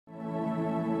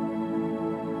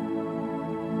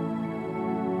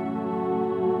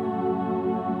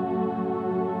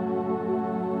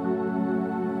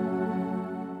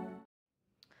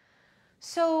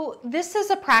So this is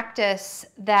a practice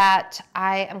that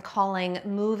I am calling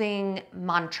moving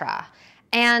mantra.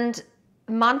 And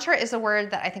mantra is a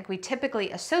word that I think we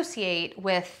typically associate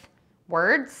with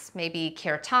words, maybe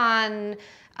kirtan,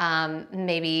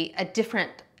 maybe a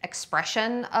different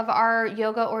expression of our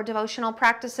yoga or devotional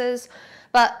practices.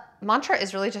 But mantra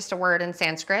is really just a word in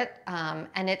Sanskrit,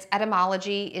 and its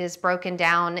etymology is broken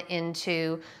down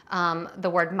into the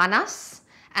word manas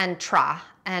and tra.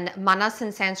 And manas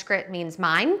in Sanskrit means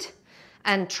mind,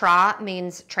 and tra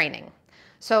means training.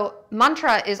 So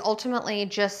mantra is ultimately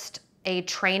just a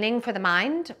training for the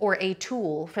mind or a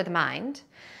tool for the mind.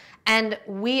 And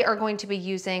we are going to be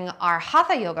using our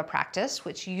hatha yoga practice,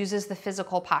 which uses the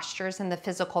physical postures and the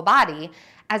physical body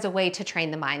as a way to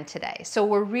train the mind today. So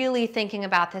we're really thinking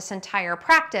about this entire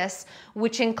practice,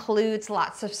 which includes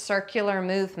lots of circular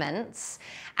movements,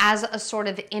 as a sort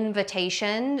of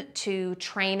invitation to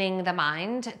training the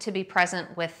mind to be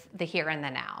present with the here and the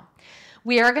now.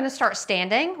 We are going to start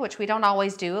standing, which we don't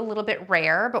always do, a little bit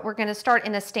rare, but we're going to start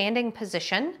in a standing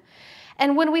position.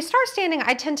 And when we start standing,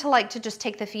 I tend to like to just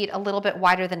take the feet a little bit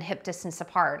wider than hip distance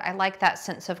apart. I like that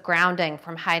sense of grounding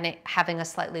from having a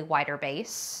slightly wider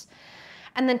base.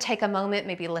 And then take a moment,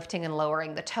 maybe lifting and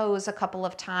lowering the toes a couple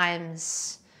of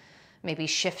times, maybe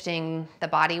shifting the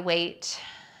body weight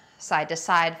side to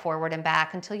side, forward and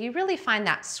back, until you really find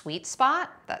that sweet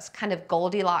spot, that's kind of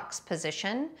Goldilocks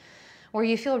position, where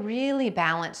you feel really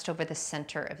balanced over the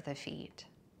center of the feet.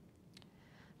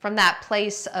 From that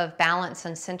place of balance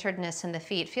and centeredness in the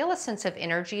feet, feel a sense of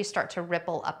energy start to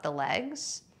ripple up the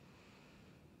legs,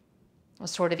 a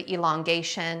sort of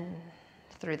elongation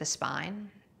through the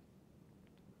spine,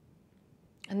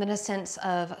 and then a sense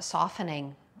of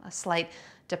softening, a slight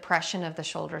depression of the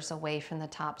shoulders away from the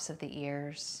tops of the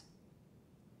ears.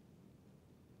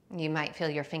 You might feel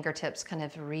your fingertips kind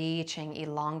of reaching,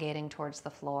 elongating towards the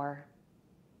floor.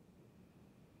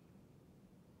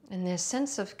 And this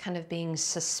sense of kind of being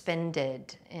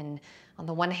suspended, and on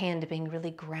the one hand being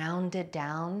really grounded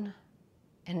down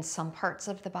in some parts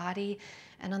of the body,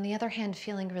 and on the other hand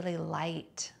feeling really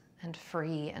light and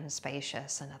free and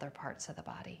spacious in other parts of the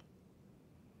body.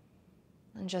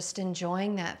 And just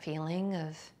enjoying that feeling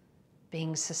of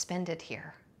being suspended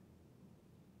here.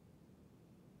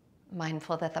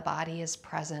 Mindful that the body is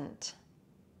present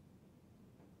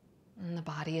and the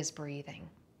body is breathing.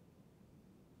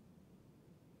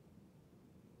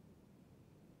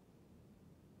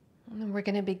 And then we're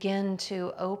going to begin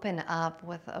to open up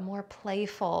with a more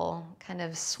playful kind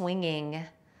of swinging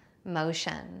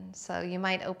motion. So you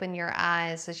might open your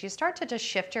eyes as you start to just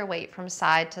shift your weight from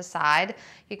side to side.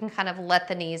 You can kind of let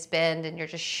the knees bend and you're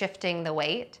just shifting the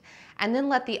weight. And then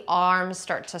let the arms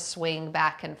start to swing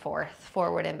back and forth,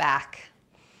 forward and back.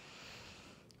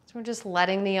 So we're just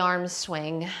letting the arms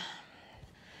swing.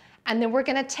 And then we're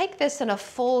going to take this in a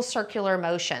full circular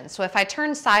motion. So if I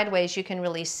turn sideways, you can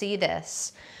really see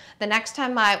this. The next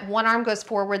time my one arm goes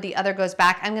forward, the other goes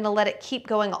back, I'm going to let it keep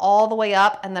going all the way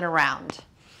up and then around.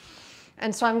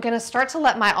 And so I'm going to start to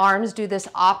let my arms do this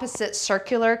opposite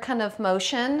circular kind of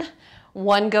motion,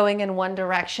 one going in one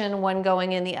direction, one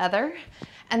going in the other.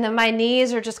 And then my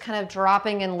knees are just kind of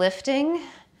dropping and lifting.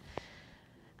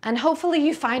 And hopefully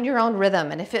you find your own rhythm.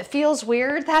 And if it feels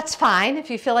weird, that's fine. If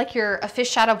you feel like you're a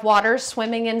fish out of water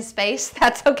swimming in space,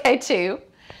 that's okay too.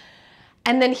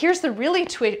 And then here's the really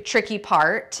tricky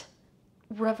part,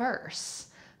 reverse.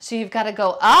 So you've got to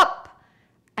go up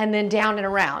and then down and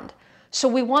around. So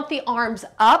we want the arms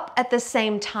up at the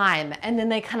same time, and then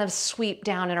they kind of sweep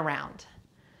down and around.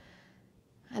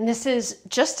 And this is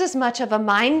just as much of a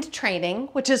mind training,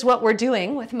 which is what we're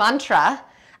doing with mantra,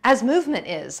 as movement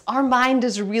is. Our mind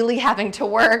is really having to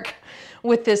work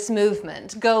with this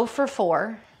movement. Go for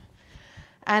 4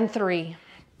 and 3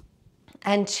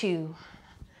 and 2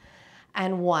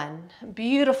 and 1.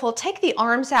 Beautiful. Take the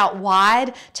arms out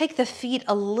wide. Take the feet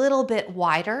a little bit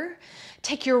wider.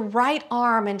 Take your right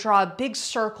arm and draw a big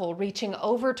circle reaching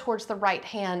over towards the right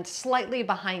hand, slightly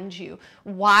behind you,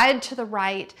 wide to the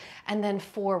right, and then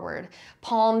forward.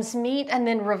 Palms meet and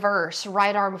then reverse.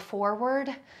 Right arm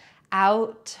forward,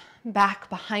 out, back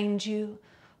behind you.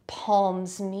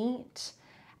 Palms meet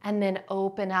and then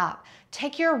open up.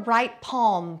 Take your right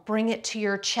palm, bring it to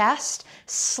your chest,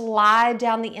 slide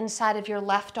down the inside of your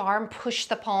left arm, push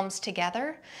the palms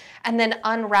together, and then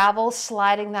unravel,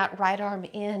 sliding that right arm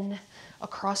in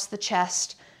across the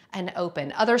chest and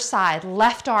open. Other side,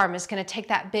 left arm is going to take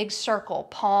that big circle,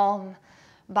 palm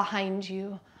behind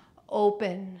you,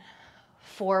 open,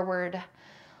 forward,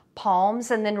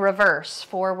 palms, and then reverse,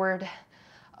 forward,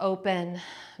 open,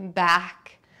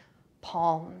 back,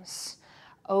 palms,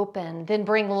 open. Then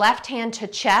bring left hand to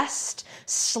chest,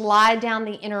 slide down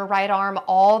the inner right arm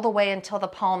all the way until the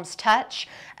palms touch,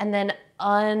 and then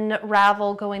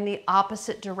unravel going the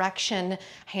opposite direction,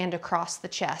 hand across the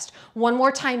chest. One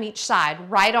more time each side.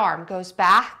 Right arm goes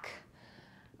back,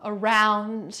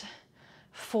 around,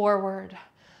 forward,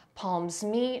 palms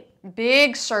meet,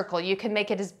 big circle. You can make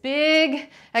it as big,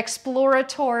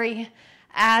 exploratory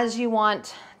as you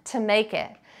want to make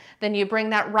it. Then you bring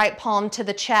that right palm to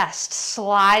the chest,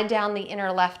 slide down the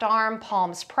inner left arm,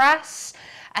 palms press,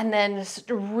 and then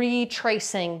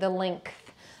retracing the length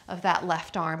of that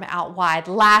left arm out wide.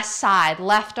 Last side,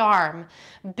 left arm,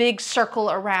 big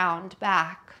circle around,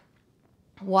 back,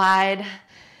 wide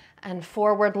and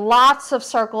forward. Lots of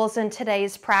circles in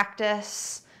today's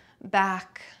practice.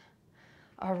 Back,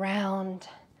 around,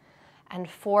 and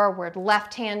forward.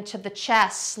 Left hand to the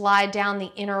chest, slide down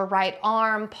the inner right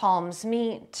arm, palms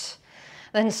meet.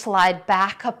 Then slide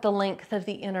back up the length of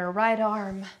the inner right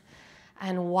arm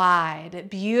and wide.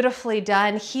 Beautifully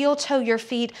done. Heel toe your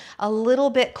feet a little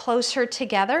bit closer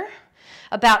together,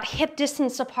 about hip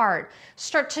distance apart.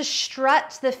 Start to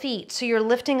strut the feet. So you're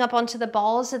lifting up onto the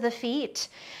balls of the feet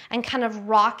and kind of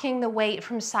rocking the weight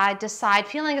from side to side,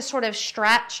 feeling a sort of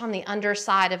stretch on the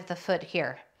underside of the foot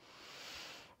here.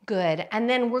 Good. And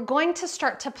then we're going to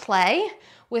start to play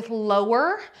with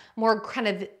lower, more kind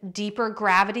of deeper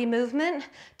gravity movement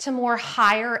to more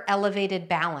higher elevated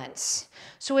balance.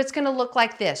 So it's going to look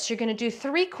like this. You're going to do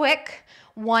 3 quick,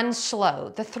 1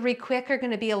 slow. The 3 quick are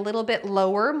going to be a little bit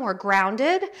lower, more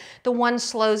grounded. The 1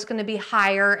 slow is going to be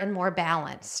higher and more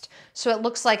balanced. So it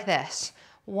looks like this.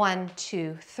 1,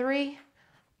 2, 3,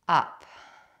 up.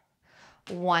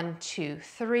 1, 2,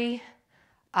 3,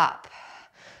 up.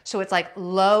 So it's like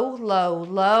low, low,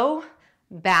 low,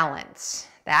 balance.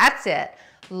 That's it.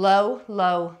 Low,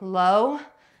 low, low,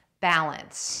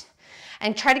 balance.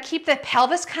 And try to keep the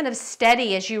pelvis kind of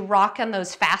steady as you rock on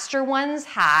those faster ones.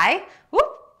 High, whoop,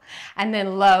 and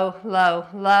then low, low,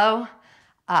 low,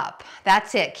 up.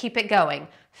 That's it. Keep it going.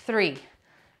 3,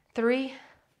 3,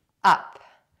 up.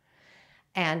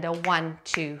 And a 1,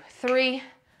 2, 3,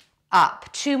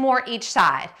 up. 2 more each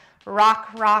side. Rock,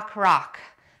 rock, rock.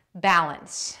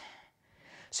 Balance.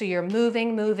 So you're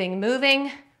moving, moving,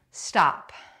 moving,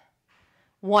 stop.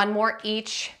 1 more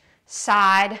each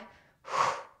side.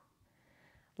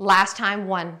 Last time,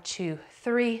 1, 2,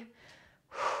 3.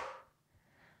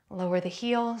 Lower the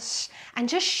heels and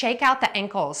just shake out the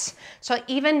ankles. So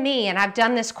even me, and I've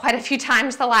done this quite a few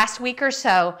times the last week or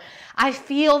so, I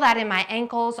feel that in my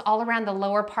ankles, all around the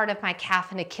lower part of my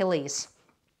calf and Achilles.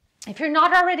 If you're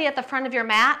not already at the front of your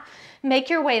mat, make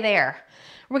your way there.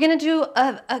 We're going to do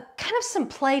a kind of some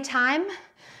play time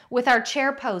with our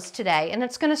chair pose today, and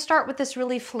it's going to start with this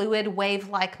really fluid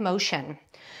wave-like motion.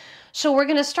 So we're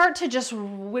going to start to just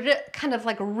kind of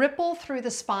like ripple through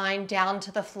the spine down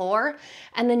to the floor,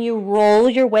 and then you roll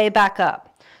your way back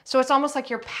up. So it's almost like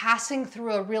you're passing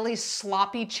through a really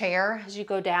sloppy chair as you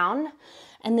go down,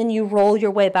 and then you roll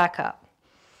your way back up.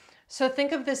 So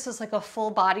think of this as like a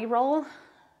full body roll.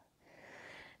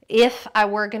 If I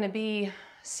were going to be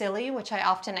silly, which I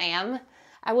often am,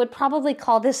 I would probably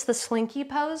call this the slinky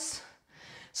pose.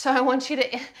 So I want you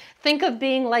to think of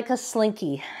being like a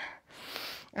slinky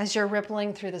as you're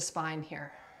rippling through the spine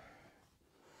here.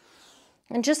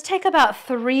 And just take about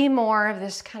 3 more of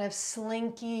this kind of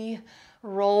slinky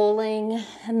rolling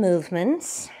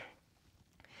movements,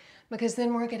 because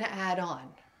then we're going to add on.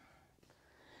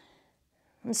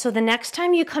 And so the next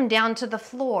time you come down to the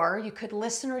floor, you could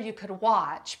listen or you could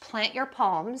watch. Plant your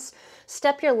palms,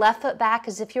 step your left foot back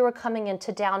as if you were coming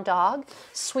into down dog,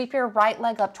 sweep your right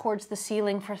leg up towards the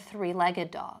ceiling for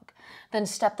 3-legged dog. Then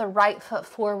step the right foot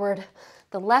forward,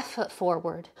 the left foot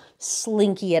forward,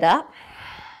 slinky it up,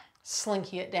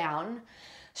 slinky it down,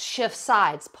 shift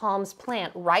sides, palms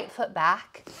plant, right foot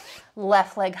back,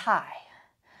 left leg high,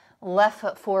 left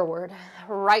foot forward,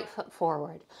 right foot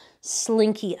forward,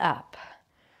 slinky up,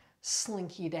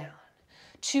 slinky down.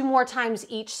 2 more times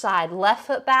each side, left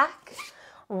foot back,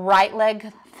 right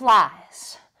leg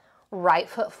flies, right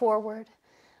foot forward,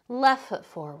 left foot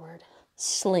forward,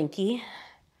 slinky,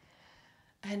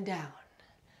 and down.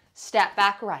 Step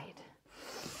back right,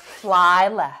 fly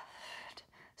left,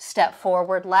 step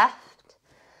forward left,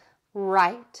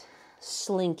 right,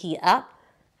 slinky up,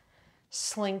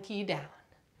 slinky down.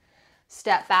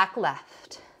 Step back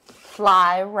left,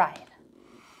 fly right,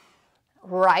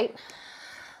 right,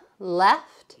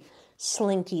 left,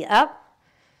 slinky up,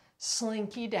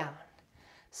 slinky down.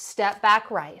 Step back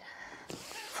right,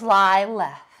 fly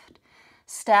left,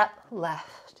 step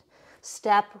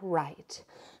right,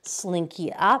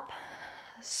 slinky up,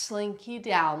 slinky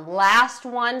down. Last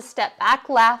one, step back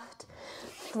left,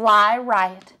 fly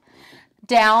right.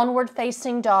 Downward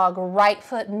facing dog, right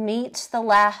foot meets the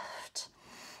left.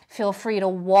 Feel free to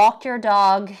walk your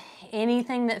dog,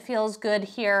 anything that feels good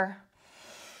here.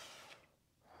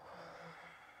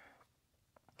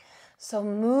 So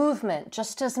movement,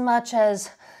 just as much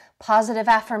as positive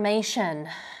affirmation,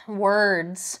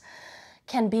 words,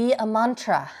 can be a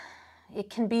mantra. It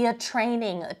can be a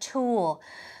training, a tool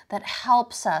that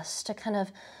helps us to kind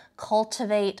of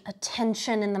cultivate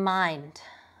attention in the mind,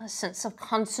 a sense of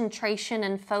concentration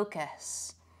and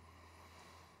focus,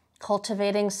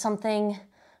 cultivating something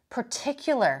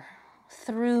particular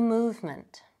through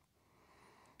movement.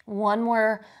 One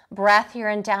more breath here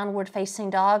in downward facing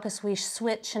dog as we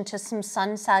switch into some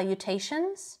sun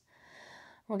salutations.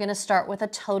 We're going to start with a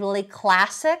totally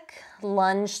classic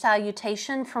lunge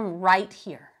salutation from right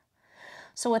here.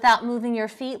 So without moving your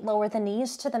feet, lower the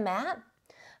knees to the mat.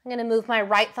 I'm going to move my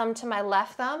right thumb to my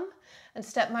left thumb and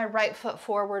step my right foot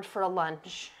forward for a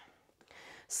lunge.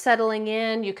 Settling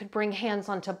in, you could bring hands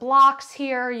onto blocks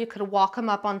here. You could walk them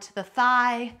up onto the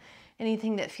thigh.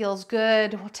 Anything that feels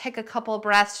good. We'll take a couple of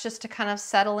breaths just to kind of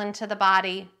settle into the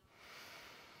body.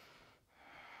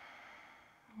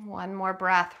 One more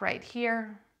breath right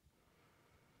here.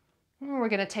 And we're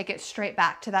going to take it straight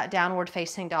back to that downward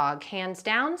facing dog. Hands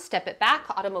down, step it back,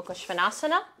 Adho Mukha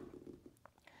Svanasana.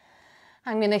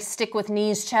 I'm going to stick with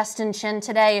knees, chest, and chin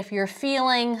today. If you're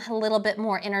feeling a little bit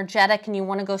more energetic and you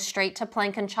want to go straight to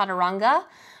plank and chaturanga,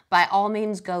 by all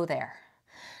means go there.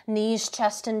 Knees,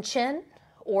 chest, and chin,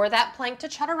 or that plank to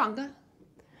chaturanga.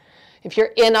 If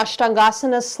you're in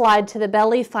Ashtangasana, slide to the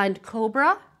belly, find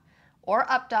cobra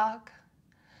or up dog.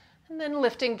 And then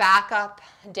lifting back up,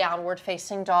 downward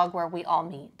facing dog where we all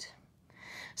meet.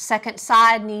 Second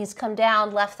side, knees come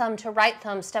down, left thumb to right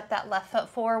thumb, step that left foot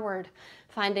forward.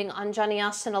 Finding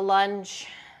Anjaneyasana lunge,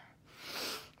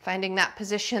 finding that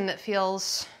position that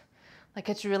feels like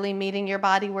it's really meeting your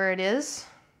body where it is.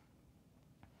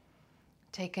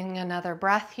 Taking another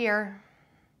breath here.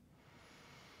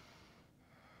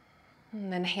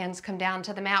 And then hands come down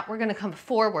to the mat. We're going to come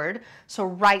forward. So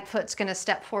right foot's going to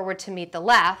step forward to meet the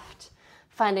left,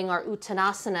 finding our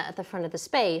Uttanasana at the front of the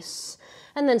space,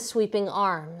 and then sweeping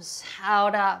arms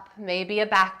out up, maybe a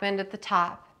back bend at the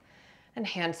top. And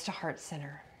hands to heart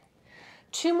center.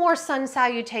 Two more sun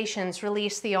salutations.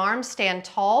 Release the arms, stand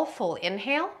tall, full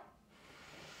inhale.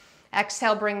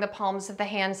 Exhale, bring the palms of the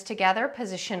hands together,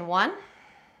 position one.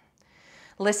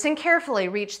 Listen carefully,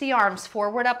 reach the arms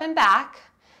forward, up, and back.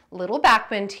 Little back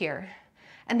bend here.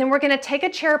 And then we're going to take a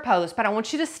chair pose, but I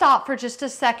want you to stop for just a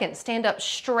second. Stand up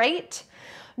straight.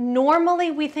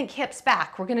 Normally we think hips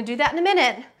back. We're going to do that in a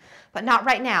minute, but not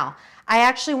right now. I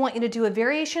actually want you to do a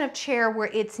variation of chair where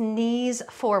it's knees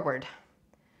forward.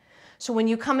 So when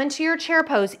you come into your chair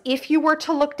pose, if you were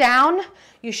to look down,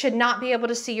 you should not be able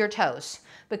to see your toes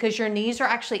because your knees are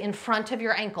actually in front of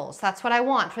your ankles. That's what I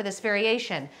want for this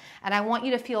variation. And I want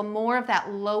you to feel more of that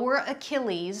lower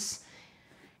Achilles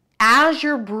as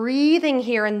you're breathing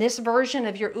here in this version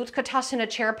of your Utkatasana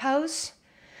chair pose.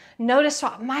 Notice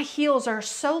my heels are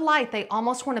so light, they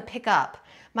almost want to pick up.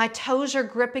 My toes are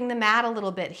gripping the mat a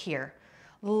little bit here.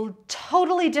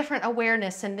 Totally different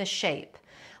awareness in this shape.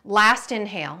 Last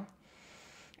inhale.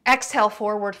 Exhale,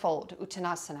 forward fold,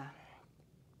 Uttanasana.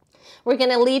 We're going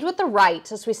to lead with the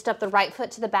right as we step the right foot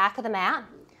to the back of the mat.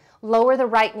 Lower the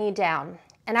right knee down.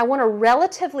 And I want a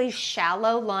relatively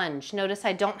shallow lunge. Notice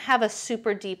I don't have a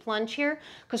super deep lunge here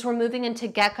because we're moving into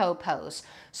gecko pose.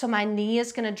 So my knee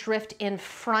is going to drift in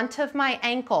front of my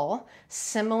ankle,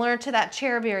 similar to that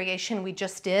chair variation we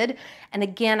just did. And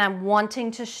again, I'm wanting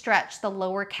to stretch the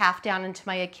lower calf down into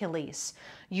my Achilles.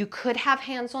 You could have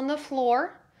hands on the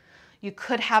floor. You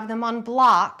could have them on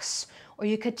blocks, or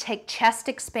you could take chest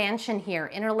expansion here,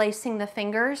 interlacing the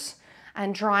fingers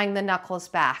and drawing the knuckles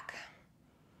back.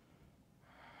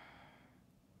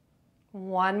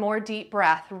 One more deep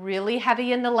breath, really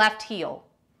heavy in the left heel.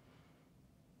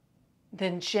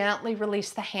 Then gently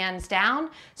release the hands down,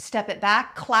 step it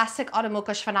back, classic Adho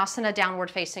Mukha Svanasana, downward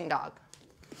facing dog.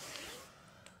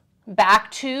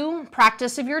 Back to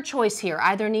practice of your choice here,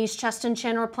 either knees, chest, and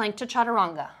chin, or plank to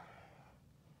chaturanga.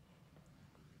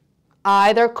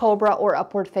 Either cobra or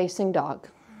upward facing dog.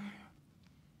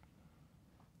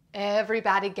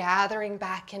 Everybody gathering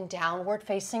back in downward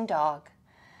facing dog.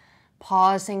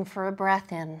 Pausing for a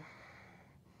breath in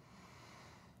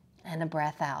and a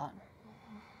breath out.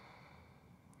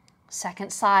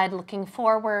 Second side, looking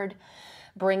forward,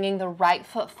 bringing the right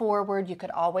foot forward. You could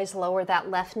always lower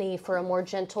that left knee for a more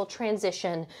gentle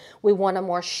transition. We want a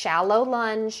more shallow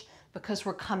lunge, because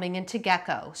we're coming into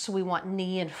gecko. So we want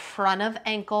knee in front of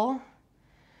ankle.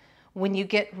 When you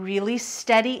get really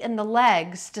steady in the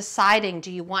legs, deciding,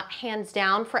 do you want hands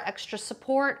down for extra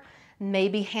support?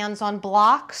 Maybe hands on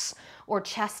blocks or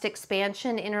chest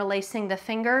expansion, interlacing the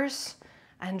fingers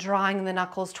and drawing the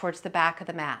knuckles towards the back of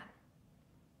the mat.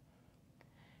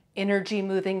 Energy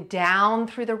moving down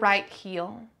through the right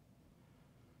heel.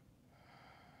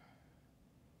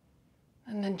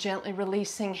 And then gently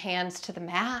releasing hands to the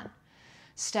mat.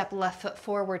 Step left foot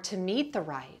forward to meet the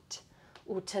right.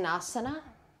 Uttanasana.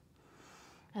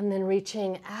 And then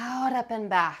reaching out, up and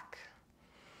back.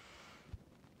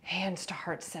 Hands to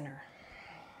heart center.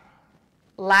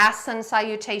 Last sun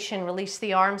salutation, release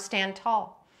the arms, stand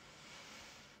tall.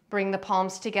 Bring the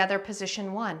palms together,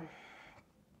 position 1.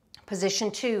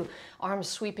 Position 2, arms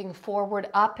sweeping forward,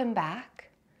 up and back.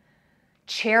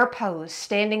 Chair pose,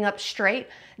 standing up straight.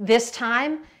 This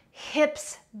time,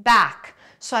 hips back.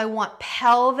 So I want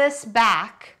pelvis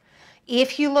back.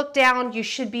 If you look down, you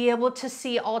should be able to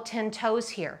see all 10 toes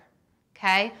here,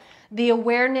 okay? The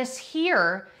awareness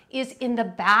here is in the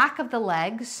back of the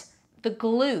legs, the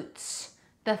glutes,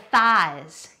 the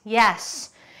thighs,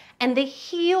 yes. And the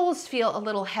heels feel a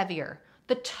little heavier.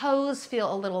 The toes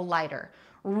feel a little lighter.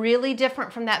 Really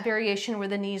different from that variation where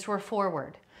the knees were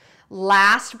forward.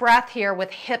 Last breath here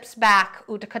with hips back,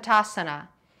 Utkatasana.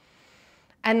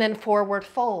 And then forward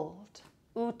fold,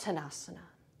 Uttanasana.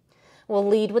 We'll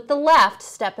lead with the left,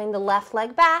 stepping the left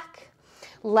leg back.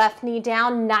 Left knee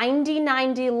down,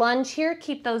 90-90 lunge here.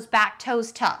 Keep those back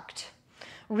toes tucked.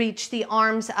 Reach the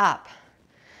arms up.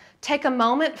 Take a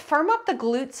moment, firm up the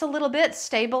glutes a little bit,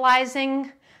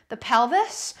 stabilizing the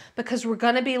pelvis because we're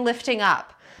going to be lifting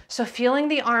up. So feeling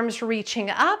the arms reaching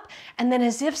up, and then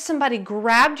as if somebody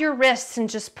grabbed your wrists and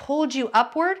just pulled you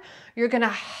upward, you're going to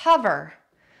hover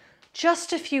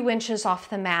just a few inches off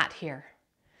the mat here.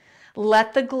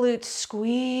 Let the glutes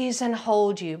squeeze and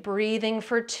hold you, breathing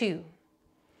for 2.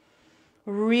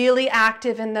 Really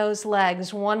active in those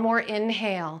legs. One more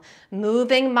inhale.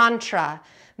 Moving mantra.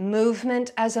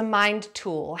 Movement as a mind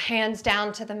tool. Hands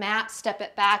down to the mat, step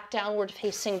it back, downward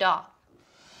facing dog.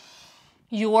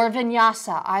 Your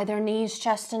vinyasa, either knees,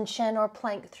 chest, and chin, or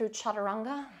plank through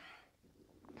chaturanga.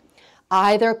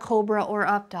 Either cobra or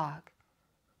up dog.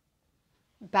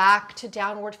 Back to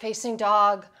downward facing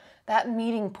dog, that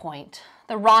meeting point,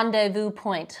 the rendezvous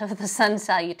point of the sun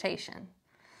salutation.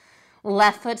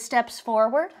 Left foot steps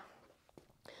forward.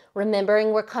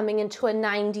 Remembering we're coming into a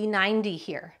 90-90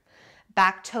 here.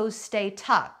 Back toes stay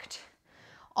tucked.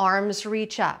 Arms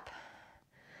reach up.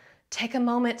 Take a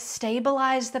moment,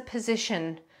 stabilize the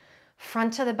position,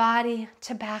 front of the body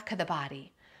to back of the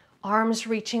body. Arms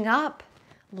reaching up,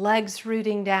 legs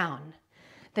rooting down.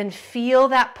 Then feel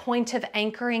that point of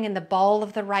anchoring in the ball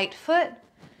of the right foot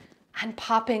and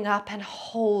popping up and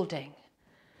holding.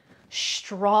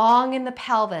 Strong in the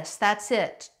pelvis, that's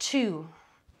it. 2.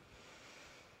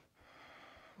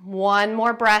 1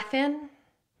 more breath in.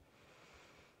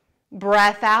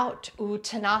 Breath out,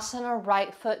 Uttanasana,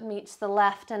 right foot meets the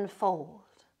left and fold.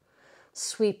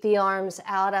 Sweep the arms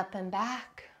out, up and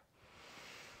back.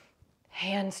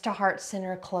 Hands to heart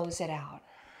center, close it out.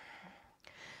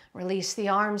 Release the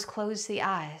arms, close the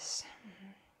eyes.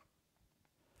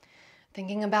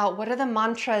 Thinking about what are the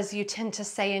mantras you tend to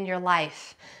say in your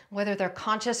life, whether they're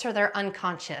conscious or they're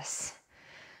unconscious.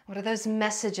 What are those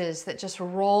messages that just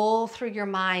roll through your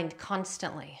mind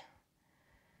constantly?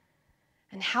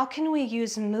 And how can we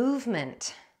use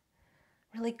movement,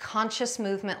 really conscious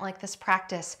movement like this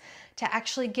practice, to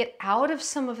actually get out of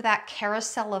some of that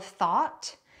carousel of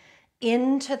thought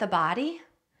into the body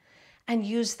and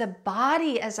use the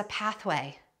body as a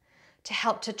pathway to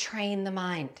help to train the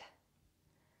mind?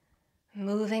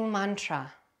 Moving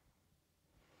mantra.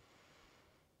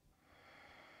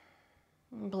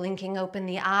 Blinking open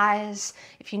the eyes.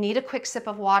 If you need a quick sip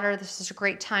of water, this is a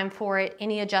great time for it.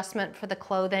 Any adjustment for the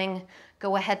clothing,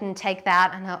 go ahead and take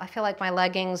that. I feel like my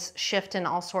leggings shift in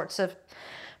all sorts of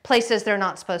places they're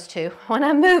not supposed to when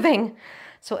I'm moving.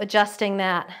 So adjusting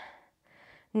that.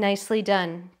 Nicely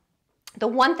done. The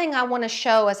one thing I want to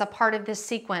show as a part of this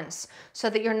sequence so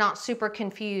that you're not super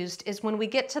confused is when we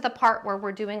get to the part where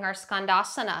we're doing our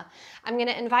skandasana, I'm going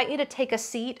to invite you to take a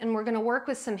seat and we're going to work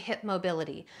with some hip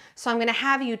mobility. So I'm going to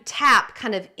have you tap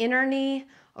kind of inner knee,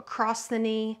 across the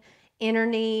knee, inner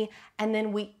knee, and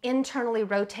then we internally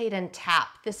rotate and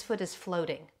tap. This foot is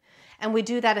floating. And we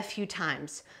do that a few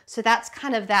times. So that's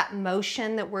kind of that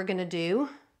motion that we're going to do.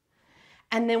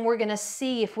 And then we're going to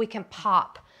see if we can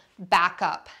pop back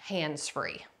up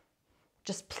hands-free.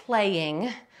 Just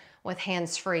playing with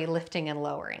hands-free, lifting and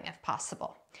lowering if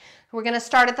possible. We're going to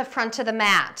start at the front of the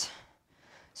mat.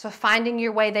 So finding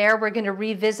your way there, we're going to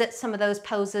revisit some of those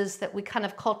poses that we kind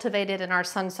of cultivated in our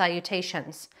sun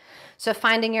salutations. So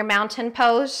finding your mountain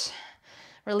pose,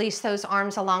 release those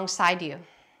arms alongside you.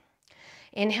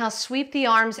 Inhale, sweep the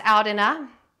arms out and up.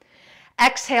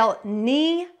 Exhale,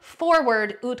 knee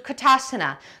forward,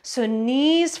 Utkatasana. So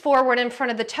knees forward in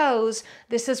front of the toes.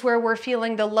 This is where we're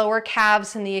feeling the lower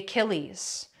calves and the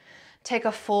Achilles. Take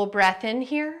a full breath in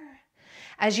here.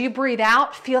 As you breathe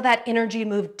out, feel that energy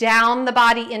move down the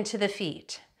body into the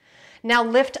feet. Now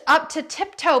lift up to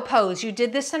tiptoe pose. You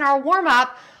did this in our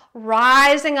warm-up,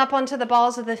 rising up onto the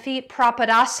balls of the feet,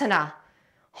 Prapadasana.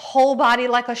 Whole body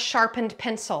like a sharpened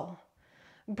pencil.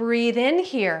 Breathe in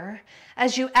here.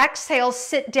 As you exhale,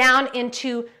 sit down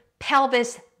into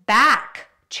pelvis back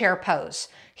chair pose.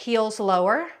 Heels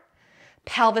lower,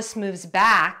 pelvis moves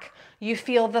back. You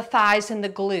feel the thighs and the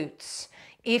glutes.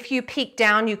 If you peek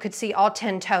down, you could see all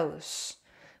 10 toes.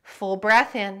 Full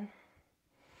breath in,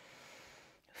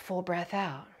 full breath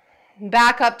out.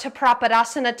 Back up to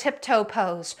Prapadasana tiptoe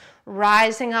pose,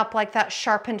 rising up like that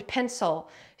sharpened pencil,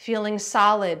 feeling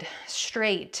solid,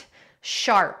 straight,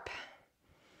 sharp.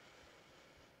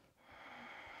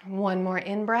 One more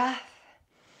in-breath.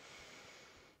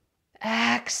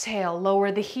 Exhale,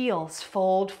 lower the heels,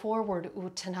 fold forward,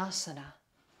 Uttanasana.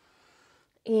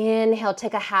 Inhale,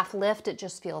 take a half lift. It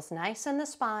just feels nice in the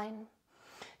spine.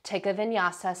 Take a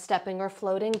vinyasa, stepping or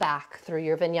floating back through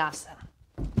your vinyasa.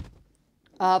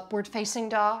 Upward facing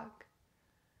dog,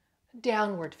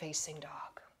 downward facing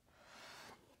dog.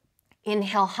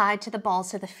 Inhale, high to the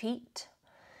balls of the feet.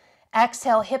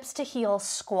 Exhale, hips to heels,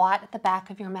 squat at the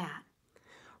back of your mat.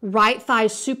 Right thigh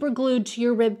super glued to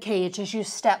your rib cage as you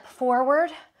step forward.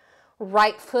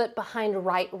 Right foot behind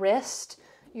right wrist.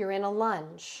 You're in a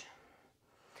lunge.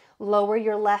 Lower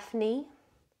your left knee.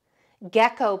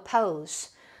 Gecko pose.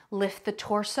 Lift the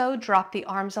torso, drop the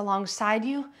arms alongside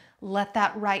you. Let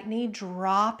that right knee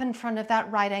drop in front of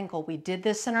that right ankle. We did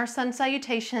this in our sun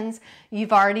salutations.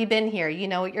 You've already been here. You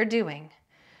know what you're doing.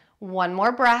 One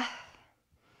more breath.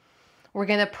 We're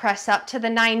going to press up to the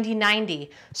 90-90.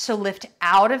 So lift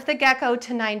out of the gecko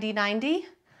to 90-90.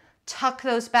 Tuck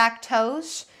those back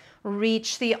toes.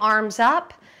 Reach the arms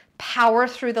up. Power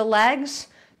through the legs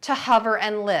to hover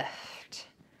and lift.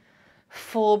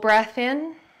 Full breath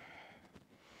in.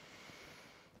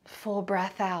 Full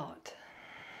breath out.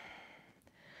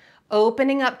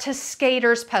 Opening up to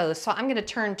skater's pose. So I'm going to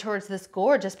turn towards this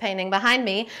gorgeous painting behind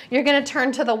me. You're going to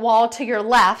turn to the wall to your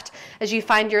left as you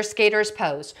find your skater's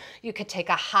pose. You could take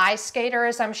a high skater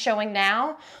as I'm showing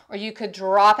now, or you could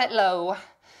drop it low,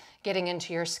 getting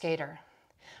into your skater.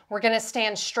 We're going to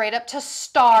stand straight up to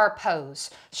star pose.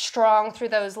 Strong through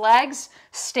those legs.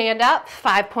 Stand up,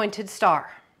 5-pointed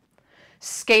star.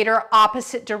 Skater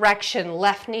opposite direction,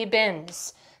 left knee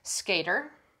bends.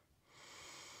 Skater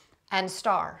and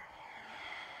star.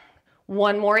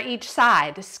 One more each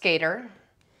side, skater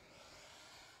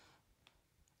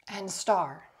and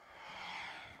star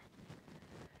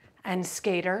and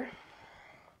skater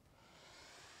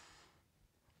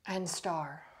and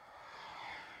star.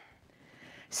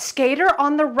 Skater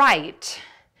on the right,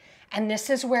 and this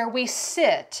is where we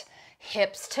sit,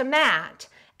 hips to mat,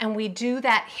 and we do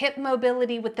that hip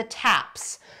mobility with the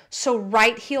taps. So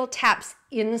right heel taps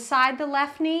inside the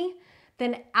left knee,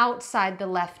 then outside the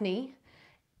left knee,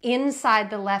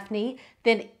 inside the left knee,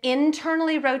 then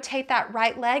internally rotate that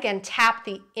right leg and tap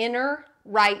the inner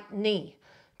right knee.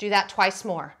 Do that twice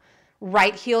more.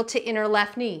 Right heel to inner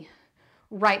left knee,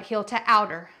 right heel to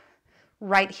outer,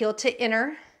 right heel to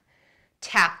inner,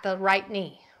 tap the right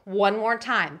knee. One more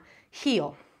time.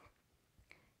 Heel,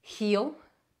 heel,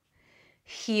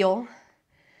 heel,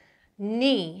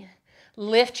 knee.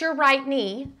 Lift your right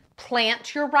knee,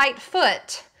 plant your right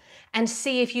foot, and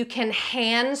see if you can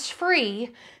hands-free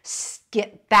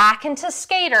get back into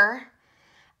skater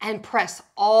and press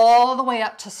all the way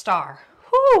up to star.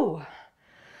 Whoo!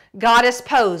 Goddess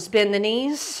pose, bend the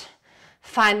knees,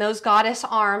 find those goddess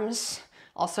arms,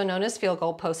 also known as field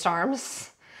goal post arms.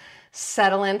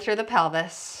 Settle in through the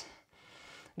pelvis.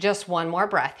 Just one more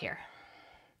breath here.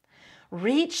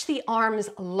 Reach the arms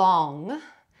long,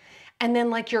 and then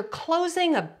like you're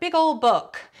closing a big old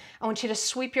book, I want you to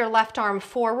sweep your left arm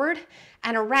forward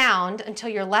and around until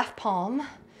your left palm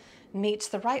meets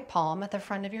the right palm at the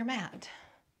front of your mat.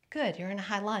 Good, you're in a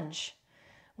high lunge.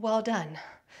 Well done.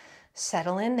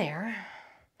 Settle in there.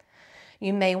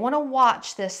 You may want to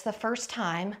watch this the first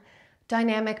time.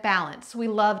 Dynamic balance. We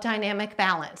love dynamic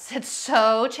balance. It's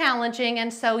so challenging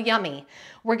and so yummy.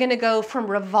 We're going to go from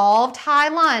revolved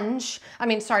revolved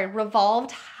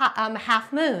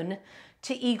half moon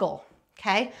to eagle.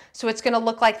 Okay, so it's going to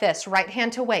look like this. Right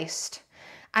hand to waist.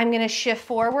 I'm going to shift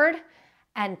forward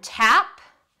and tap,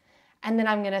 and then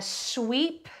I'm going to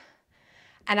sweep,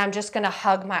 and I'm just going to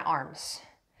hug my arms.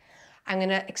 I'm going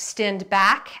to extend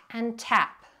back and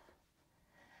tap,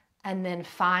 and then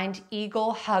find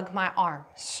eagle, hug my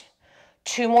arms.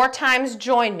 2 more times,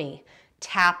 join me.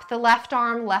 Tap the left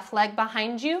arm, left leg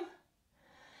behind you.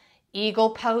 Eagle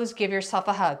pose, give yourself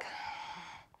a hug.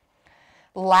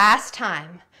 Last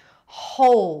time,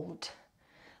 hold.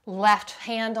 Left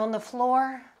hand on the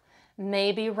floor,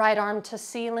 maybe right arm to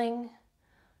ceiling.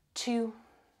 2.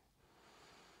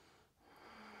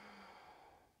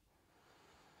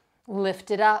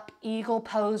 Lift it up, eagle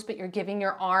pose, but you're giving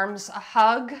your arms a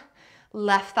hug.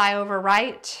 Left thigh over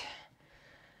right.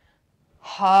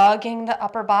 Hugging the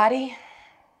upper body.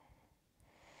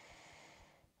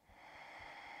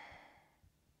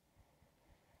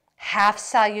 Half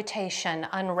salutation,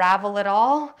 unravel it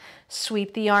all,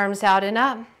 sweep the arms out and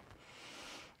up,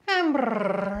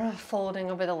 and folding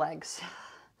over the legs.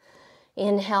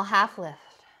 Inhale, half lift.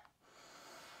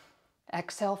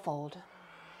 Exhale, fold.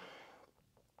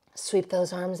 Sweep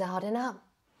those arms out and up.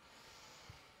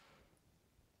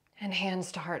 And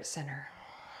hands to heart center.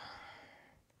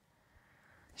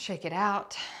 Shake it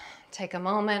out. Take a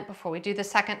moment before we do the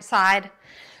second side.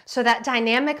 So that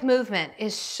dynamic movement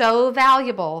is so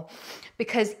valuable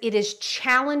because it is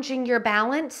challenging your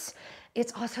balance.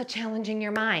 It's also challenging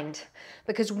your mind,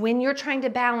 because when you're trying to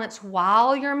balance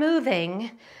while you're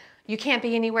moving, you can't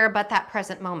be anywhere but that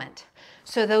present moment.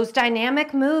 So those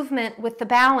dynamic movement with the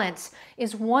balance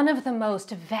is one of the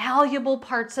most valuable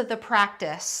parts of the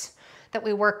practice that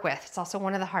we work with. It's also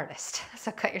one of the hardest,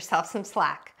 so cut yourself some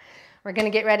slack. We're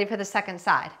going to get ready for the second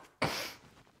side.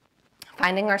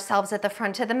 Finding ourselves at the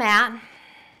front of the mat.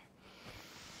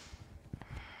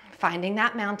 Finding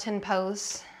that mountain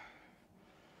pose.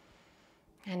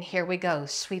 And here we go.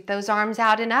 Sweep those arms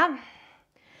out and up.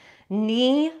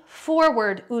 Knee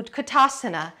forward,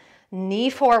 Utkatasana.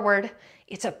 Knee forward.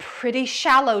 It's a pretty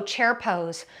shallow chair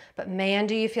pose, but man,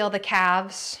 do you feel the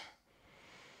calves.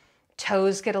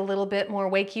 Toes get a little bit more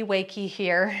wakey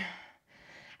here.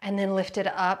 And then lift it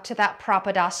up to that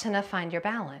Prapadasana. Find your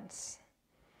balance.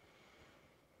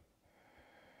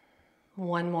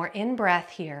 One more in-breath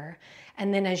here.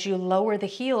 And then as you lower the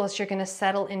heels, you're going to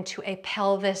settle into a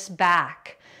pelvis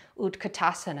back,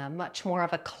 Utkatasana, much more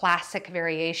of a classic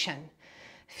variation.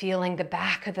 Feeling the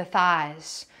back of the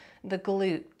thighs, the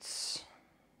glutes.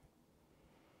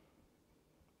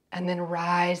 And then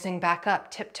rising back up,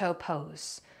 tiptoe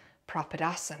pose,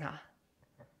 Prapadasana.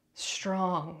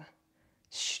 Strong,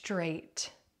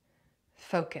 straight,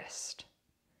 focused.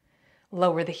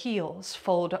 Lower the heels,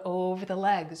 fold over the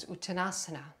legs,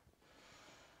 Uttanasana.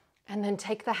 And then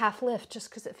take the half lift just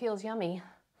because it feels yummy.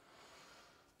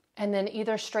 And then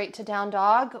either straight to down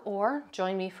dog or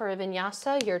join me for a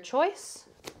vinyasa, your choice.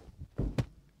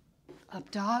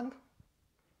 Up dog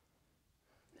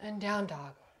and down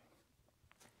dog.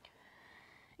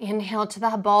 Inhale to the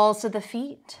balls of the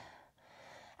feet.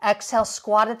 Exhale,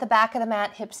 squat at the back of the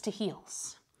mat, hips to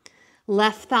heels.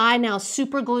 Left thigh now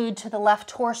super glued to the left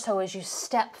torso as you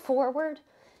step forward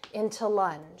into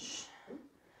lunge.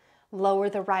 Lower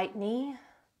the right knee,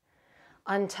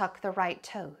 untuck the right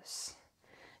toes.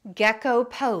 Gecko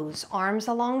pose, arms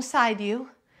alongside you,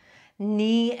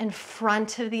 knee in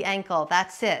front of the ankle,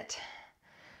 that's it.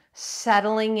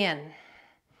 Settling in.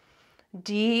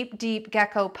 Deep, deep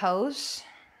gecko pose.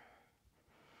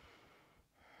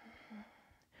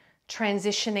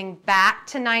 Transitioning back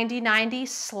to 90-90,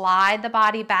 slide the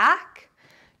body back,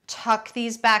 tuck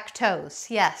these back toes.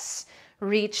 Yes,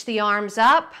 reach the arms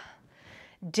up,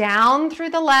 down through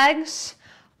the legs,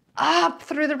 up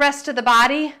through the rest of the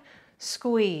body,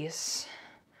 squeeze,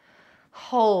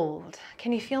 hold.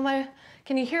 Can you hear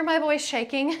my voice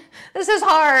shaking? This is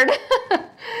hard.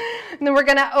 And then we're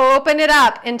gonna open it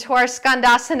up into our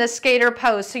Skandasana skater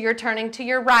pose. So you're turning to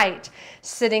your right,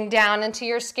 sitting down into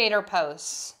your skater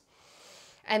pose.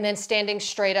 And then standing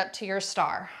straight up to your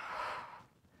star.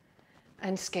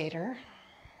 And skater.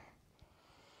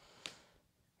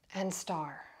 And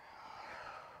star.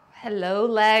 Hello,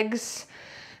 legs.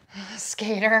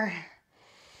 Skater.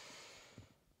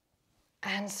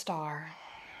 And star.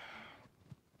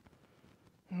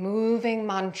 Moving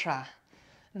mantra.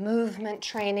 Movement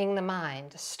training the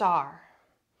mind. Star.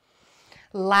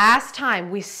 Last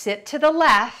time, we sit to the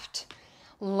left,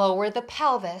 lower the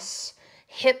pelvis,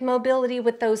 hip mobility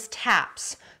with those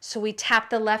taps. So we tap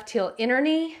the left heel, inner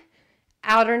knee,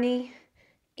 outer knee,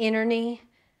 inner knee,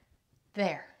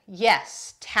 there.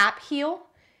 Yes, tap heel,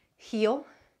 heel,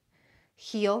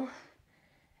 heel,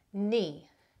 knee.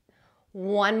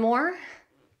 One more,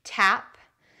 tap,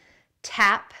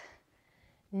 tap,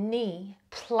 knee.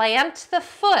 Plant the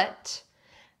foot,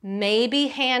 maybe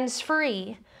hands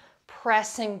free,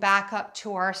 pressing back up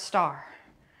to our star.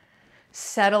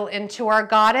 Settle into our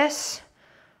goddess.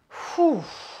 Whew.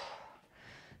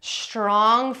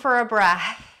 Strong for a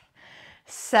breath.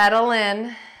 Settle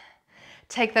in.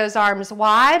 Take those arms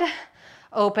wide,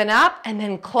 open up, and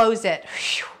then close it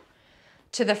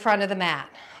to the front of the mat.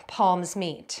 Palms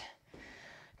meet.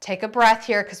 Take a breath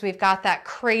here because we've got that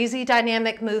crazy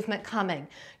dynamic movement coming.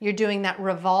 You're doing that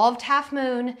revolved half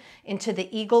moon into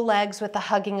the eagle legs with the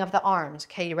hugging of the arms.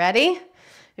 Okay, you ready?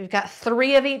 We've got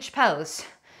 3 of each pose.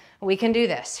 We can do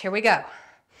this. Here we go.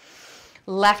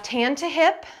 Left hand to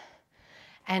hip,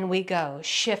 and we go.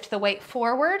 Shift the weight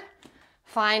forward.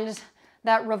 Find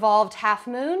that revolved half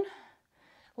moon.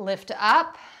 Lift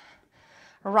up.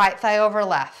 Right thigh over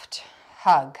left.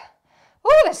 Hug.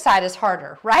 Ooh, this side is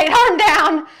harder. Right arm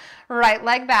down, right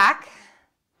leg back.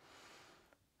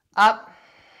 Up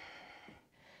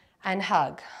and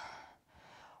hug.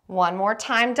 One more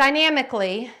time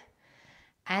dynamically,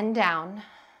 and down,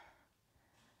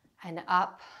 and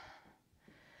up,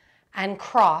 and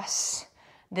cross.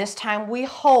 This time we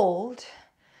hold.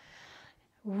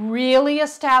 Really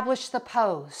establish the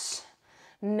pose.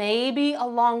 Maybe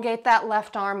elongate that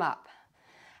left arm up.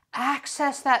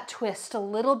 Access that twist a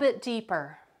little bit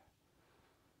deeper.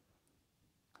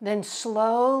 Then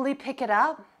slowly pick it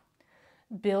up.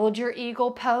 Build your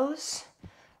eagle pose.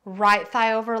 Right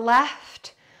thigh over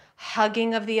left.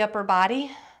 Hugging of the upper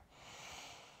body.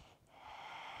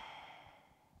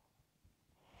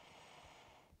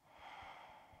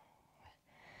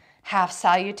 Half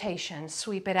salutation.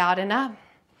 Sweep it out and up.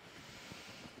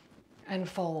 And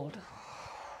fold.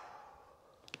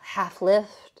 Half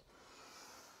lift.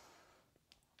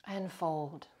 And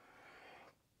fold.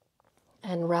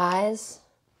 And rise.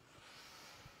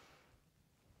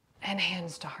 And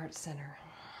hands to heart center.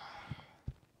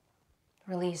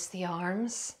 Release the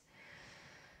arms.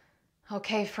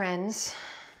 Okay, friends,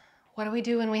 what do we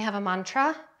do when we have a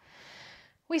mantra?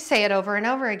 We say it over and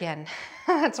over again.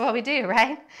 That's what we do,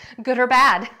 right? Good or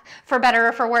bad, for better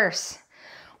or for worse.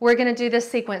 We're gonna do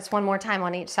this sequence one more time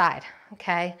on each side,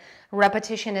 okay?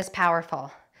 Repetition is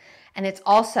powerful. And it's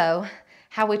also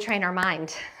how we train our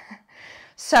mind.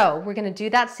 So we're gonna do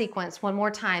that sequence one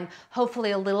more time,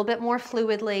 hopefully a little bit more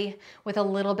fluidly, with a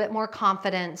little bit more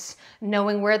confidence,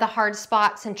 knowing where the hard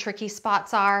spots and tricky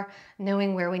spots are,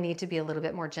 knowing where we need to be a little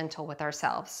bit more gentle with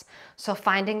ourselves. So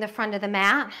finding the front of the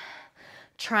mat,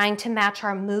 trying to match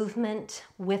our movement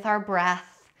with our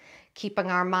breath, keeping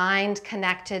our mind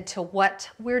connected to what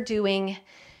we're doing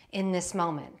in this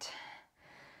moment.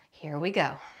 Here we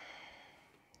go.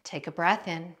 Take a breath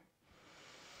in.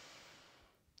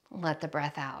 Let the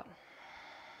breath out.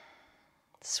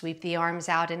 Sweep the arms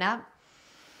out and up.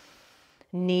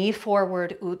 Knee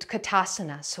forward,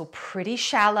 Utkatasana. So pretty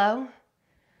shallow.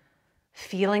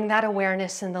 Feeling that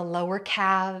awareness in the lower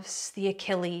calves, the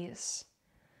Achilles.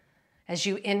 As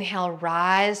you inhale,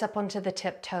 rise up onto the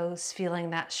tiptoes, feeling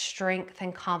that strength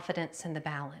and confidence in the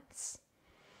balance.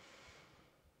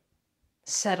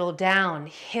 Settle down,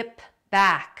 hip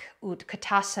back,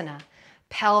 Utkatasana.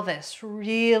 Pelvis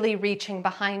really reaching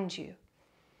behind you.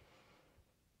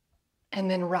 And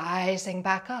then rising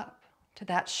back up to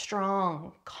that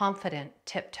strong, confident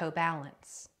tiptoe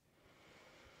balance.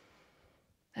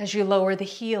 As you lower the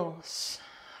heels,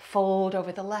 fold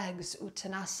over the legs,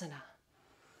 Uttanasana.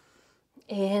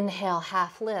 Inhale,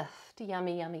 half lift.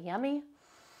 Yummy, yummy, yummy.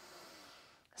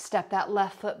 Step that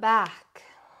left foot back.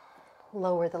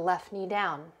 Lower the left knee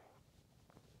down.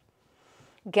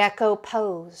 Gecko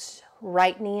pose.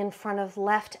 Right knee in front of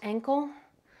left ankle.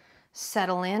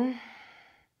 Settle in.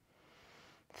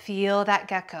 Feel that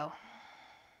gecko.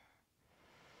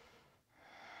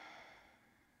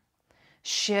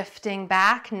 Shifting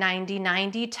back,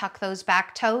 90-90, tuck those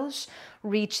back toes.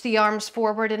 Reach the arms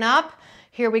forward and up.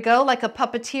 Here we go, like a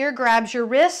puppeteer, grabs your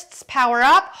wrists, power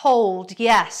up, hold,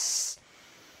 yes.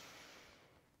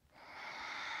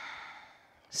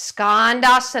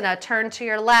 Skandasana, turn to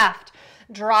your left,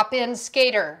 drop in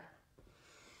skater.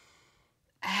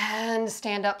 And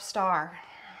stand up star.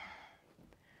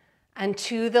 And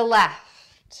to the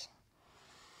left.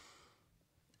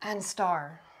 And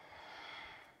star.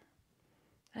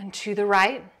 And to the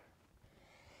right.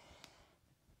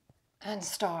 And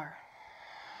star.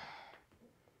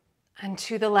 And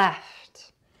to the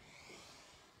left.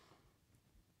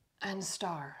 And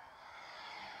star.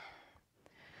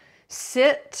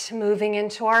 Sit, moving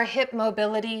into our hip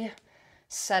mobility.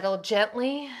 Settle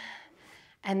gently.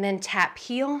 And then tap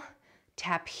heel,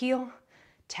 tap heel,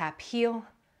 tap heel,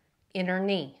 inner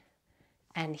knee,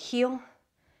 and heel,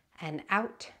 and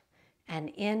out, and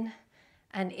in,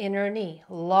 and inner knee.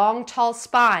 Long, tall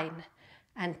spine,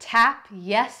 and tap.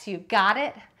 Yes, you got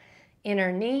it.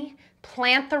 Inner knee.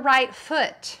 Plant the right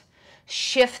foot.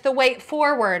 Shift the weight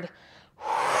forward.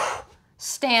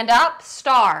 Stand up,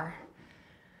 star.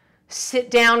 Sit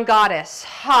down, goddess.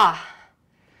 Ha.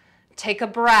 Take a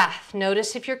breath.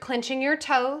 Notice if you're clenching your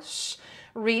toes.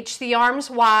 Reach the arms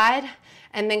wide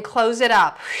and then close it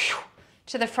up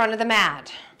to the front of the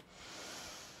mat.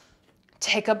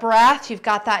 Take a breath. You've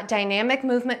got that dynamic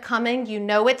movement coming. You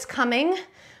know it's coming.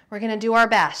 We're going to do our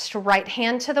best. Right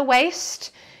hand to the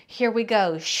waist. Here we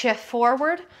go. Shift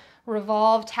forward.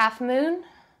 Revolved half moon.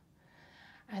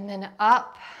 And then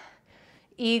up.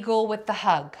 Eagle with the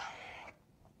hug.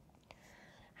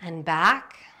 And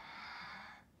back.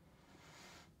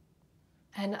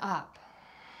 And up.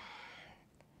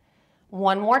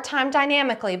 One more time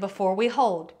dynamically before we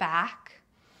hold. Back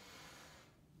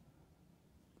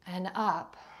and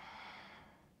up.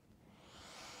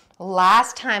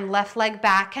 Last time, left leg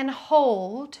back and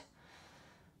hold.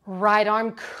 Right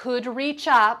arm could reach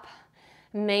up.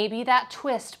 Maybe that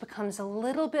twist becomes a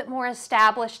little bit more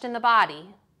established in the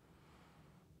body.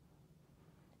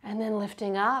 And then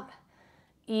lifting up,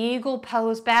 eagle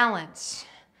pose balance.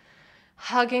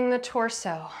 Hugging the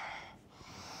torso.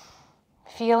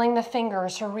 Feeling the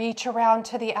fingers reach around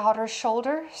to the outer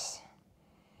shoulders.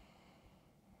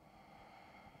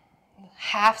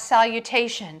 Half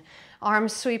salutation.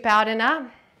 Arms sweep out and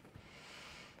up.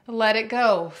 Let it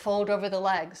go. Fold over the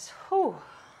legs. Whew.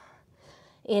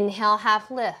 Inhale,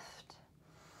 half lift.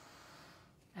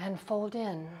 And fold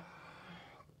in.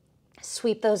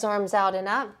 Sweep those arms out and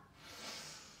up.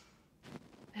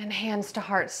 And hands to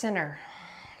heart center.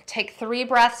 Take 3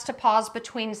 breaths to pause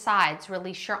between sides.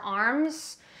 Release your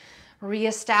arms.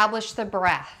 Reestablish the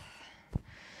breath.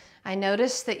 I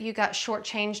noticed that you got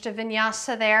shortchanged a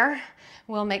vinyasa there.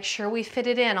 We'll make sure we fit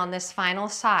it in on this final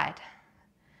side.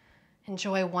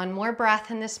 Enjoy one more breath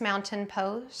in this mountain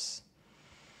pose.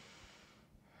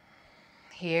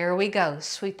 Here we go.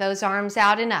 Sweep those arms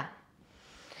out and up.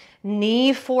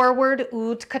 Knee forward,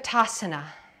 Utkatasana.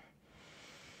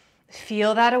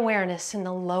 Feel that awareness in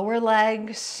the lower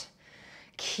legs.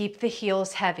 Keep the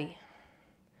heels heavy.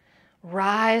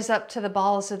 Rise up to the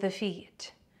balls of the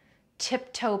feet.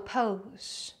 Tiptoe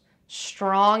pose.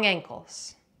 Strong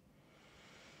ankles.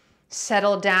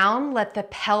 Settle down. Let the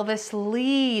pelvis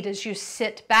lead as you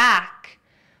sit back.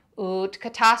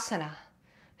 Utkatasana.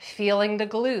 Feeling the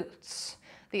glutes,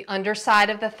 the underside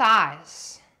of the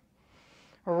thighs.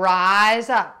 Rise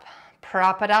up.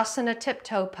 Prapadasana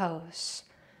tiptoe pose.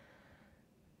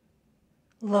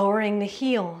 Lowering the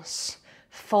heels,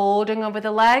 folding over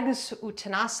the legs,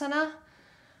 Uttanasana.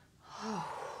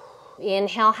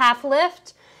 Inhale, half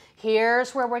lift.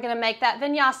 Here's where we're going to make that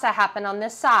vinyasa happen on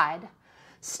this side.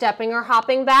 Stepping or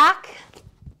hopping back.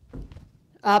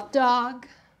 Up dog.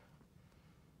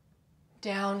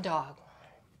 Down dog.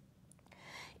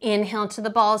 Inhale to the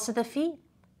balls of the feet.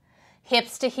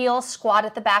 Hips to heels, squat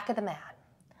at the back of the mat.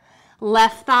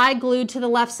 Left thigh glued to the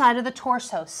left side of the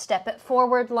torso. Step it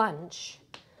forward, lunge.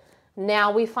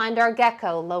 Now we find our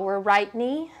gecko. Lower right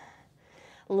knee.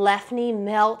 Left knee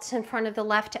melts in front of the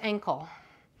left ankle.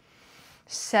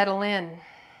 Settle in.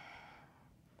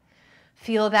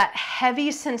 Feel that heavy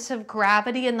sense of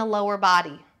gravity in the lower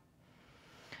body.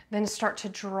 Then start to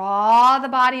draw the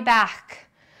body back.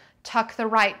 Tuck the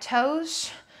right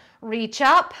toes. Reach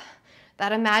up.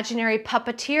 That imaginary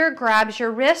puppeteer grabs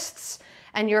your wrists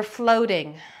and you're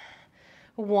floating.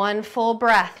 One full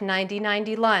breath,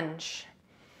 90-90 lunge.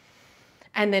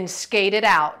 And then skate it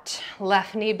out.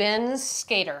 Left knee bends,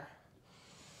 skater.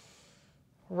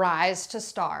 Rise to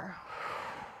star.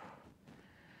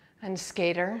 And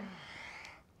skater.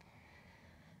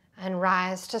 And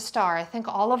rise to star. I think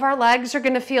all of our legs are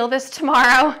going to feel this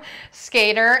tomorrow.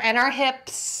 Skater and our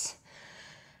hips.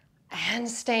 And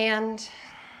stand.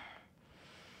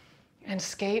 And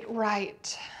skate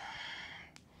right.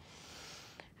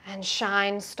 And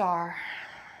shine star.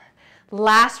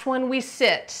 Last one we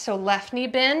sit. So left knee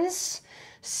bends,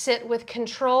 sit with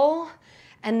control,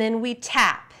 and then we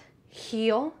tap.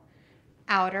 Heel,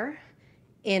 outer,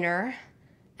 inner,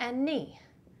 and knee.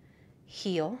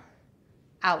 Heel,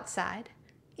 outside,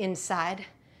 inside,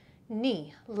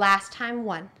 knee. Last time,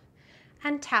 1.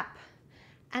 And tap,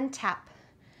 and tap.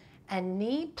 And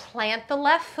knee, plant the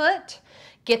left foot.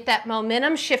 Get that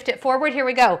momentum, shift it forward. Here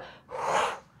we go.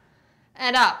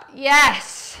 And up.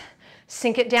 Yes.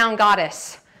 Sink it down,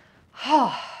 goddess.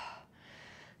 Oh,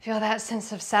 feel that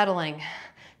sense of settling.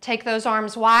 Take those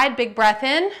arms wide, big breath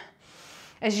in.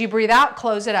 As you breathe out,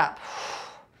 close it up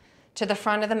to the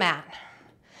front of the mat.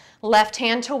 Left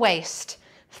hand to waist.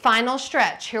 Final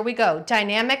stretch. Here we go.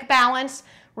 Dynamic balance,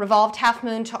 revolved half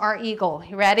moon to our eagle.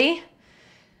 You ready?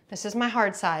 This is my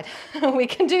hard side. We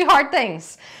can do hard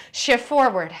things. Shift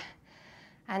forward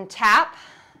and tap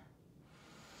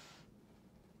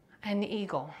and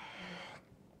eagle.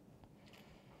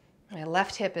 My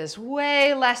left hip is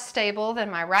way less stable than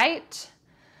my right,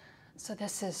 so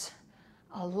this is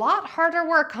a lot harder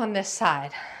work on this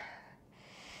side.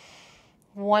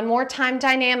 One more time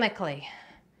dynamically.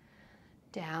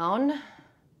 Down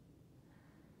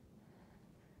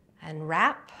and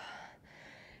wrap,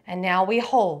 and now we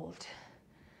hold,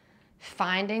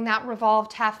 finding that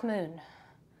revolved half moon.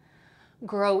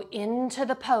 Grow into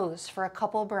the pose for a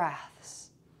couple breaths.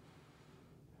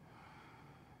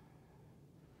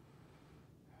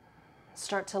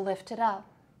 Start to lift it up.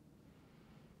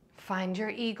 Find your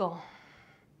eagle.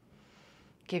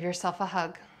 Give yourself a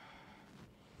hug.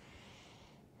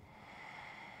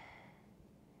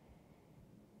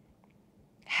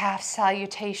 Half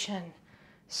salutation.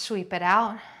 Sweep it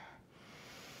out.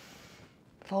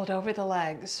 Fold over the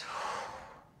legs.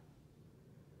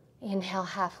 Inhale,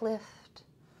 half lift.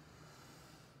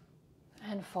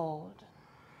 And fold.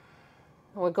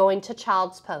 We're going to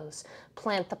child's pose.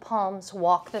 Plant the palms,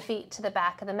 walk the feet to the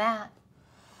back of the mat.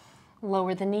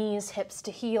 Lower the knees, hips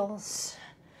to heels.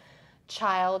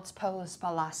 Child's pose,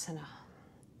 balasana.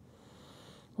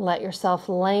 Let yourself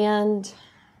land.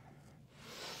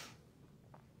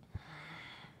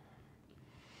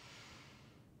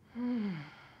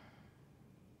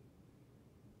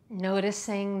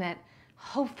 Noticing that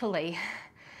hopefully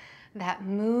that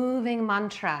moving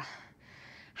mantra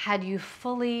had you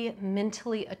fully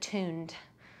mentally attuned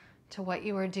to what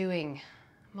you are doing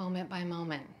moment by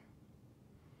moment.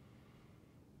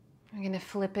 We're going to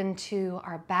flip into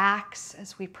our backs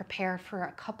as we prepare for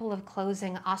a couple of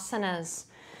closing asanas.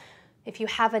 If you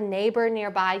have a neighbor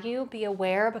nearby you, be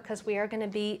aware because we are going to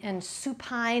be in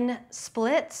supine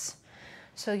splits.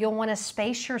 So you'll want to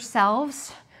space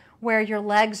yourselves where your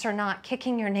legs are not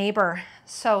kicking your neighbor.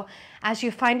 So as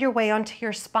you find your way onto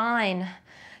your spine,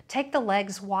 take the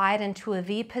legs wide into a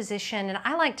V position. And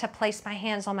I like to place my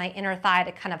hands on my inner thigh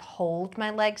to kind of hold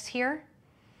my legs here.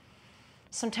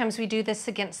 Sometimes we do this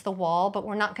against the wall, but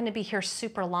we're not going to be here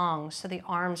super long. So the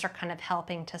arms are kind of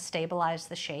helping to stabilize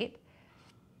the shape.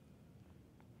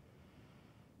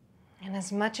 And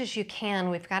as much as you can,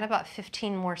 we've got about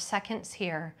 15 more seconds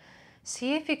here.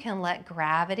 See if you can let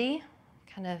gravity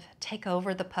kind of take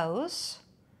over the pose.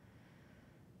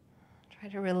 Try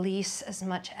to release as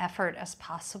much effort as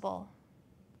possible.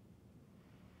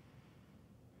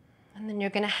 And then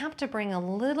you're going to have to bring a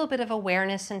little bit of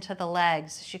awareness into the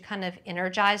legs as you kind of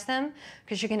energize them,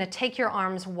 because you're going to take your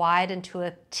arms wide into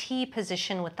a T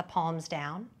position with the palms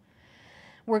down.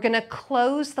 We're going to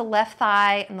close the left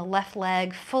thigh and the left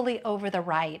leg fully over the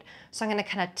right. So I'm going to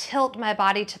kind of tilt my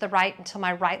body to the right until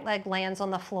my right leg lands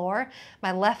on the floor.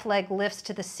 My left leg lifts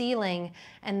to the ceiling,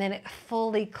 and then it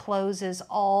fully closes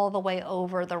all the way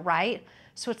over the right.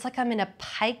 So it's like I'm in a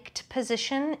piked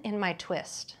position in my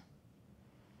twist.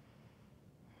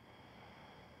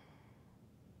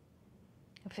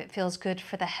 If it feels good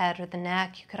for the head or the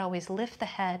neck, you could always lift the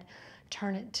head,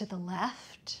 turn it to the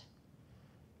left.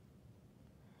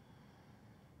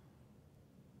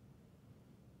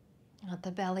 Let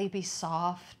the belly be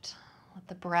soft. Let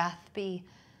the breath be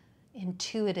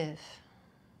intuitive,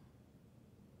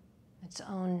 its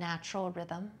own natural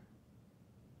rhythm.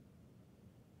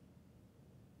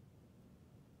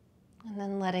 And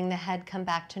then letting the head come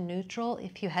back to neutral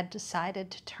if you had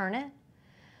decided to turn it.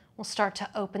 We'll start to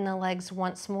open the legs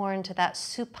once more into that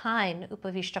supine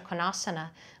Upavishta Konasana,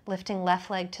 lifting left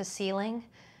leg to ceiling,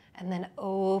 and then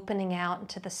opening out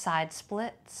into the side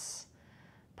splits.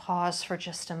 Pause for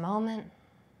just a moment.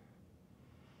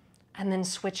 And then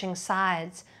switching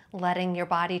sides, letting your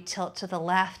body tilt to the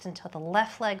left until the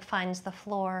left leg finds the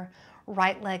floor,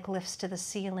 right leg lifts to the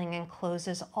ceiling and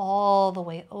closes all the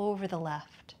way over the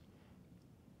left.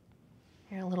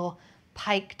 You're in a little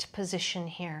piked position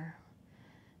here.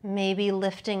 Maybe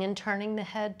lifting and turning the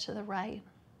head to the right.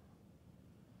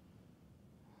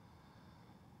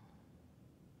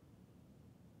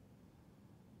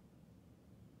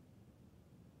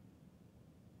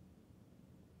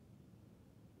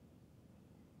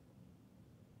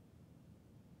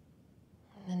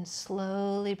 And then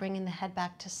slowly bringing the head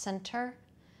back to center,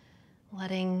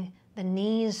 letting the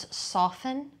knees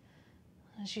soften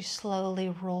as you slowly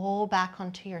roll back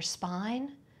onto your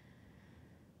spine.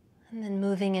 And then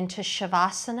moving into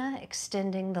Shavasana,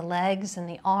 extending the legs and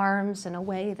the arms in a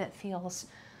way that feels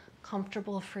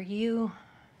comfortable for you.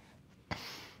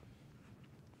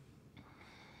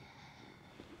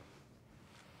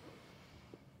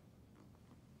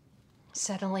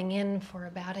 Settling in for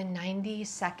about a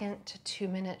 90-second to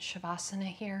 2-minute Shavasana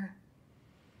here.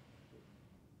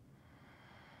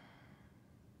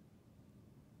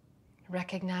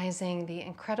 Recognizing the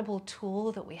incredible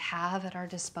tool that we have at our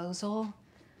disposal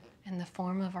in the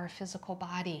form of our physical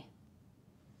body.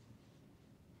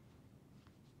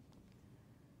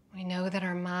 We know that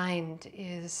our mind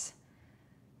is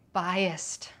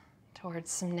biased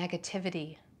towards some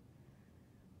negativity,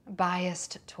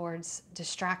 biased towards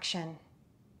distraction.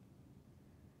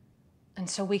 And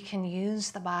so we can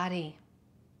use the body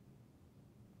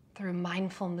through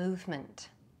mindful movement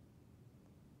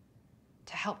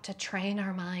to help to train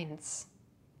our minds,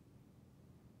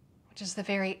 which is the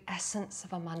very essence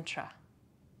of a mantra.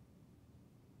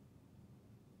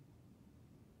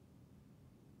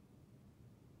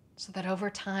 So that over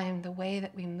time, the way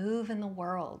that we move in the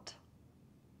world,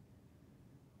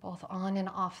 both on and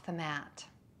off the mat,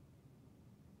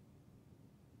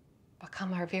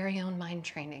 become our very own mind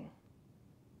training.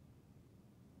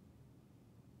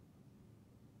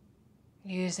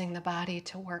 Using the body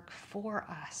to work for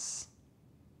us,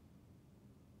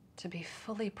 to be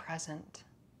fully present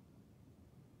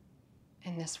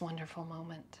in this wonderful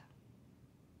moment.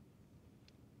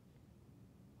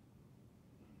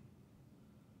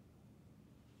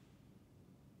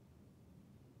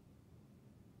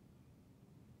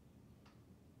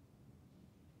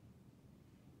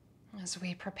 As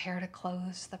we prepare to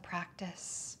close the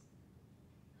practice,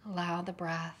 allow the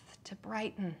breath to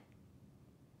brighten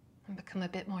and become a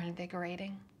bit more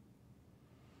invigorating.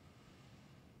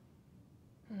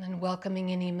 And then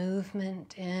welcoming any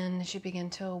movement in as you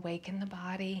begin to awaken the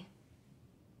body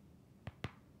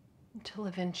until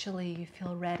eventually you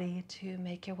feel ready to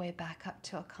make your way back up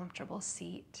to a comfortable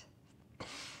seat.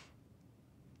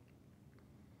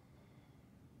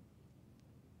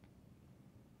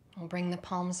 We'll bring the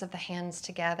palms of the hands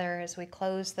together as we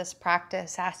close this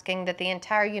practice, asking that the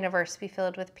entire universe be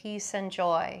filled with peace and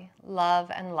joy,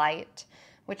 love and light,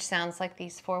 which sounds like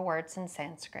these 4 words in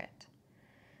Sanskrit.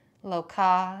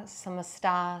 Loka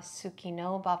samasta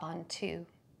sukhino bhavantu.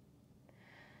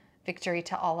 Victory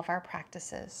to all of our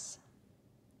practices.